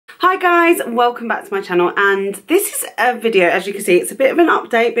Hi guys, welcome back to my channel, and this is a video, as you can see, it's a bit of an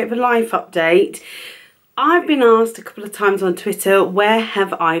update, bit of a life update. I've been asked a couple of times on Twitter, where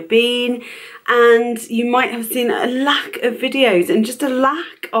have I been? And you might have seen a lack of videos and just a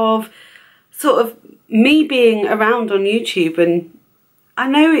lack of sort of me being around on YouTube. And I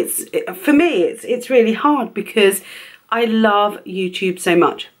know for me it's really hard because I love YouTube so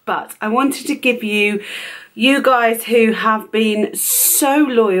much, but I wanted to give you guys who have been so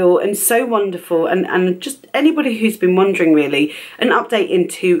loyal and so wonderful, and just anybody who's been wondering really, an update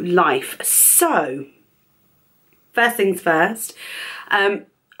into life. So first things first, I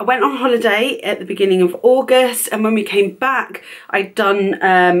went on holiday at the beginning of August, and when we came back I'd done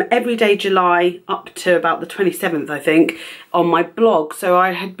everyday July up to about the 27th, I think, on my blog. So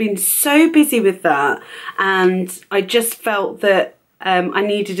I had been so busy with that, and I just felt that I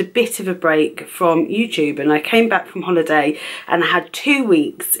needed a bit of a break from YouTube. And I came back from holiday and I had 2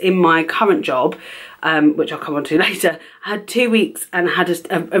 weeks in my current job, which I'll come on to later. I had 2 weeks and had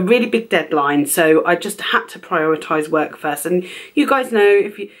a really big deadline, so I just had to prioritise work first. And you guys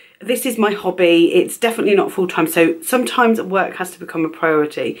know, this is my hobby, it's definitely not full-time, so sometimes work has to become a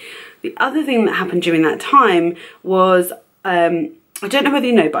priority. The other thing that happened during that time was, I don't know whether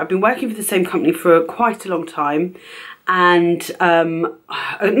you know, but I've been working for the same company for quite a long time, and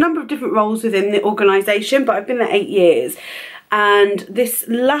a number of different roles within the organisation, but I've been there 8 years. And this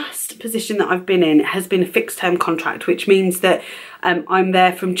last position that I've been in has been a fixed term contract, which means that I'm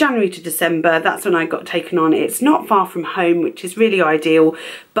there from January to December. That's when I got taken on. It's not far from home, which is really ideal,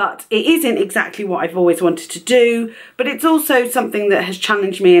 but it isn't exactly what I've always wanted to do. But it's also something that has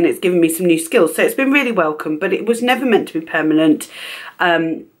challenged me, and it's given me some new skills. So it's been really welcome, but it was never meant to be permanent. I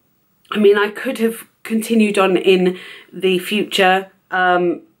mean, I could have continued on in the future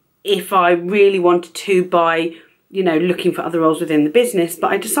if I really wanted to, by looking for other roles within the business,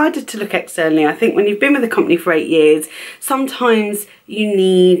 but I decided to look externally. I think when you've been with a company for 8 years, sometimes you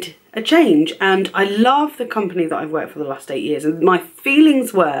need a change, and I love the company that I've worked for the last 8 years, and my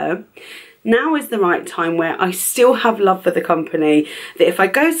feelings were, now is the right time, where I still have love for the company, that if I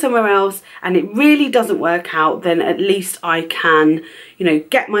go somewhere else and it really doesn't work out, then at least I can,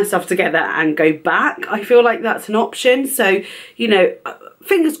 get myself together and go back. I feel like that's an option. So,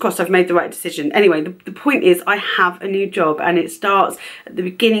 fingers crossed I've made the right decision. Anyway, the point is, I have a new job, and it starts at the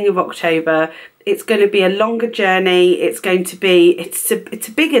beginning of October. It's going to be a longer journey. It's going to be, it's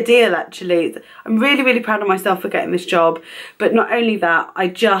a bigger deal actually. I'm really, really proud of myself for getting this job. But not only that, I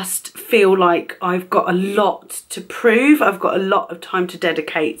just feel like I've got a lot to prove. I've got a lot of time to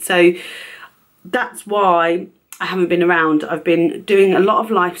dedicate. So that's why I haven't been around. I've been doing a lot of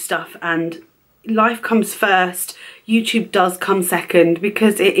life stuff, and life comes first. YouTube does come second,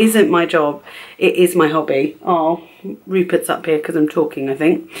 because it isn't my job. It is my hobby. Oh, Rupert's up here because I'm talking, I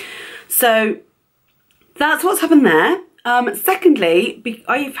think. So that's what's happened there. Secondly,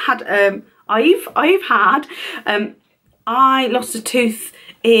 I lost a tooth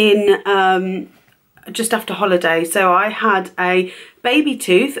in just after holiday. So I had a baby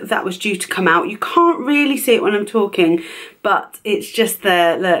tooth that was due to come out. You can't really see it when I'm talking, but it's just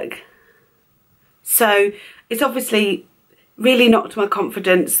there, look. So it's obviously really knocked my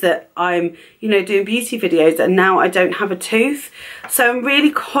confidence that I'm, doing beauty videos, and now I don't have a tooth. So I'm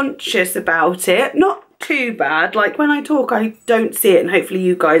really conscious about it. Not too bad. Like when I talk, I don't see it, and hopefully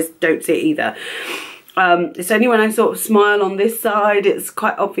you guys don't see it either. It's only when I sort of smile on this side, it's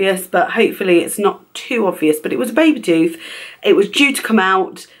quite obvious, but hopefully it's not too obvious. But it was a baby tooth. It was due to come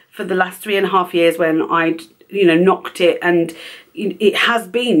out for the last 3.5 years when I'd, knocked it, and it has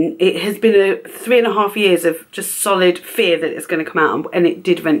been a 3.5 years of just solid fear that it's going to come out, and it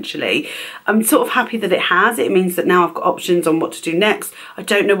did eventually. I'm sort of happy that it has. It means that now I've got options on what to do next. I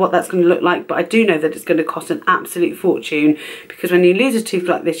don't know what that's going to look like, but I do know that it's going to cost an absolute fortune, because when you lose a tooth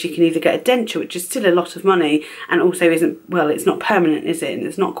like this, you can either get a denture, which is still a lot of money, and also isn't, well, it's not permanent, is it? And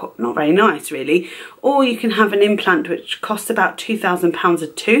it's not very nice really. Or you can have an implant, which costs about £2,000 a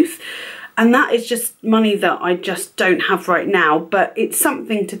tooth. And that is just money that I just don't have right now, but it's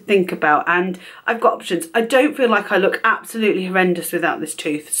something to think about, and I've got options. I don't feel like I look absolutely horrendous without this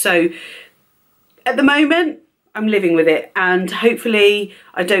tooth. So at the moment, I'm living with it, and hopefully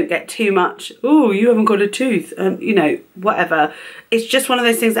I don't get too much, oh, you haven't got a tooth, whatever. It's just one of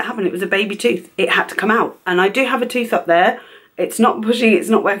those things that happened. It was a baby tooth. It had to come out, and I do have a tooth up there. It's not pushing, it's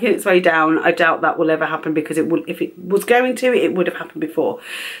not working its way down. I doubt that will ever happen, because it will, if it was going to, it would have happened before.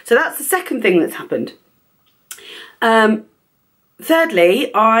 So that's the second thing that's happened.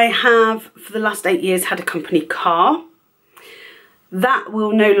 Thirdly, I have for the last 8 years had a company car. That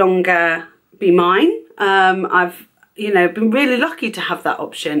will no longer be mine. I've you know, been really lucky to have that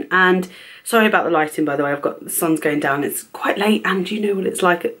option. And sorry about the lighting, by the way, I've got the sun's going down, it's quite late, and you know what it's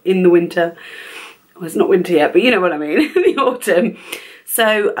like in the winter. Well, it's not winter yet, but you know what I mean, in the autumn.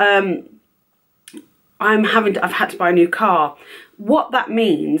 So I've had to buy a new car. What that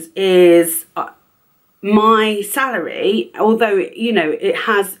means is my salary, although, you know, it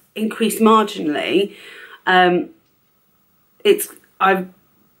has increased marginally, I've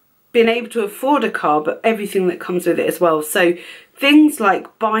been able to afford a car, but everything that comes with it as well. So things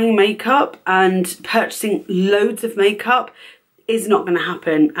like buying makeup and purchasing loads of makeup is not going to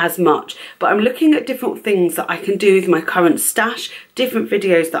happen as much. But I'm looking at different things that I can do with my current stash, different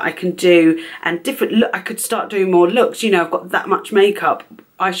videos that I can do, and I could start doing more looks. You know, I've got that much makeup.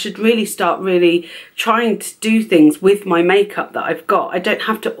 I should really start trying to do things with my makeup that I've got. I don't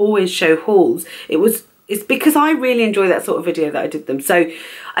have to always show hauls. It's because I really enjoy that sort of video that I did them. So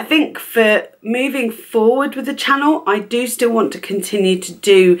I think for moving forward with the channel, I do still want to continue to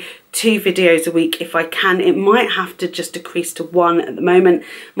do 2 videos a week if I can. It might have to just decrease to 1 at the moment.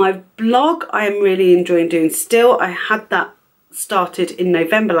 My blog, I am really enjoying doing still. I had that started in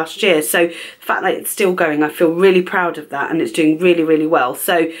November last year. So the fact that it's still going, I feel really proud of that, and it's doing really, really well.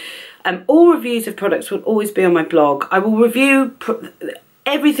 So all reviews of products will always be on my blog. I will review...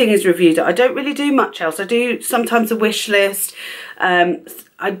 Everything is reviewed. I don't really do much else. I do sometimes a wish list.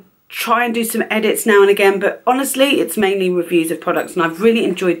 I try and do some edits now and again, but honestly, it's mainly reviews of products, and I've really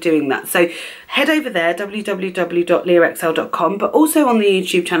enjoyed doing that. So head over there, www.leahxl.com, but also on the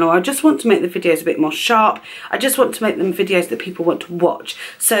YouTube channel. I just want to make the videos a bit more sharp. I just want to make them videos that people want to watch.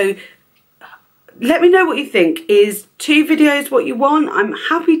 So let me know what you think. Is 2 videos what you want? I'm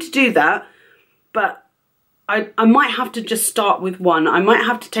happy to do that, but I might have to just start with 1. I might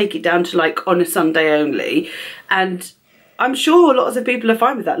have to take it down to like on a Sunday only. And I'm sure lots of people are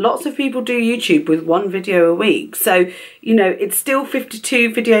fine with that. Lots of people do YouTube with 1 video a week. So, you know, it's still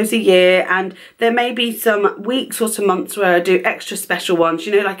 52 videos a year. And there may be some weeks or some months where I do extra special ones,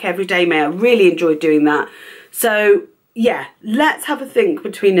 you know, like Everyday May. I really enjoy doing that. So yeah, let's have a think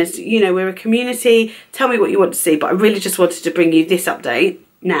between us. You know, we're a community. Tell me what you want to see. But I really just wanted to bring you this update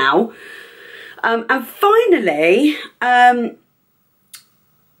now. And finally,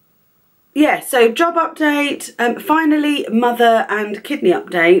 yeah, so job update, finally mother and kidney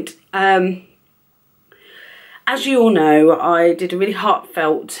update. As you all know, I did a really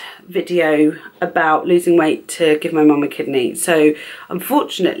heartfelt video about losing weight to give my mum a kidney. So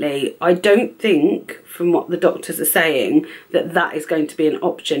unfortunately, I don't think, from what the doctors are saying, that that is going to be an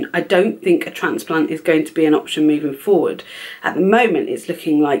option. I don't think a transplant is going to be an option moving forward. At the moment, it's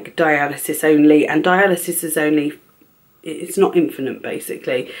looking like dialysis only, and dialysis is only, it's not infinite,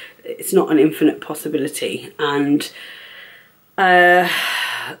 basically. It's not an infinite possibility. And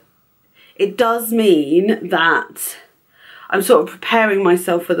it does mean that I'm sort of preparing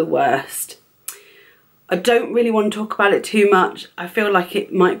myself for the worst. I don't really want to talk about it too much. I feel like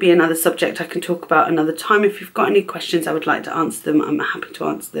it might be another subject I can talk about another time. If you've got any questions, I would like to answer them. I'm happy to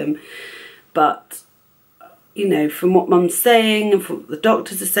answer them. But, you know, from what Mum's saying and from what the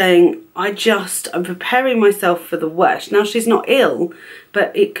doctors are saying, I'm preparing myself for the worst. Now, she's not ill,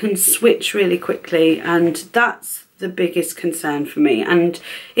 but it can switch really quickly. And that's the biggest concern for me. And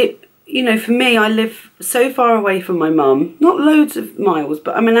you know, for me, I live so far away from my mum, not loads of miles,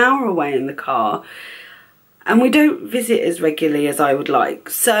 but I'm an hour away in the car, and we don't visit as regularly as I would like.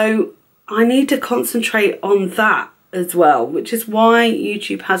 So I need to concentrate on that as well, which is why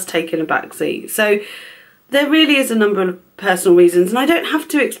YouTube has taken a back seat. So there really is a number of personal reasons, and I don't have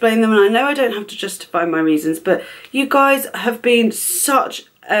to explain them, and I know I don't have to justify my reasons, but you guys have been such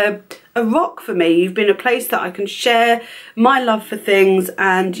a rock for me. You've been a place that I can share my love for things,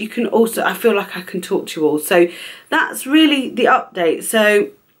 and you can also, I feel like I can talk to you all. So that's really the update.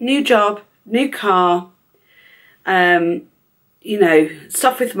 So new job, new car, you know,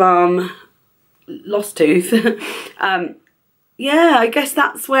 stuff with Mum, lost tooth. Yeah, I guess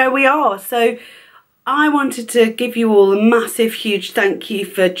that's where we are. So I wanted to give you all a massive, huge thank you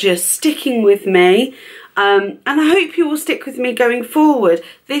for just sticking with me. And I hope you will stick with me going forward.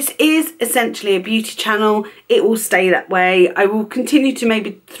 This is essentially a beauty channel. It will stay that way. I will continue to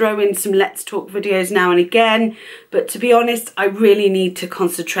maybe throw in some Let's Talk videos now and again. But to be honest, I really need to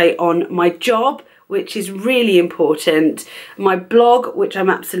concentrate on my job, which is really important, my blog, which I'm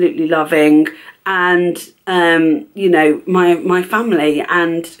absolutely loving, and, you know, my family.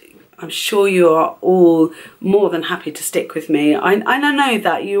 And I'm sure you are all more than happy to stick with me. I know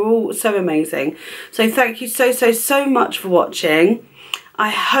that you're all so amazing. So thank you so much for watching. I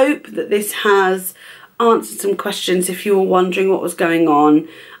hope that this has answered some questions if you were wondering what was going on.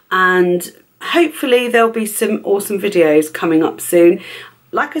 And hopefully there'll be some awesome videos coming up soon.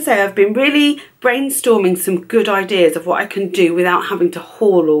 Like I say, I've been really brainstorming some good ideas of what I can do without having to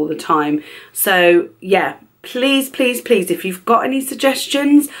haul all the time. So yeah, please, please, please, if you've got any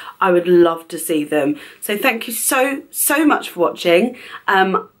suggestions, I would love to see them. So thank you so much for watching.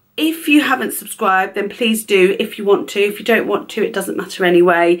 If you haven't subscribed, then please do if you want to. If you don't want to, it doesn't matter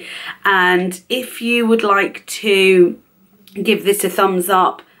anyway. And if you would like to give this a thumbs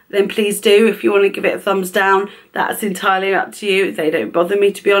up, then please do. If you want to give it a thumbs down, that's entirely up to you. They don't bother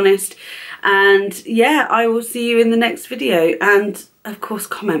me, to be honest. And yeah, I will see you in the next video. And of course,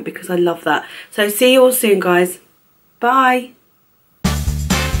 comment, because I love that. So see you all soon, guys. Bye.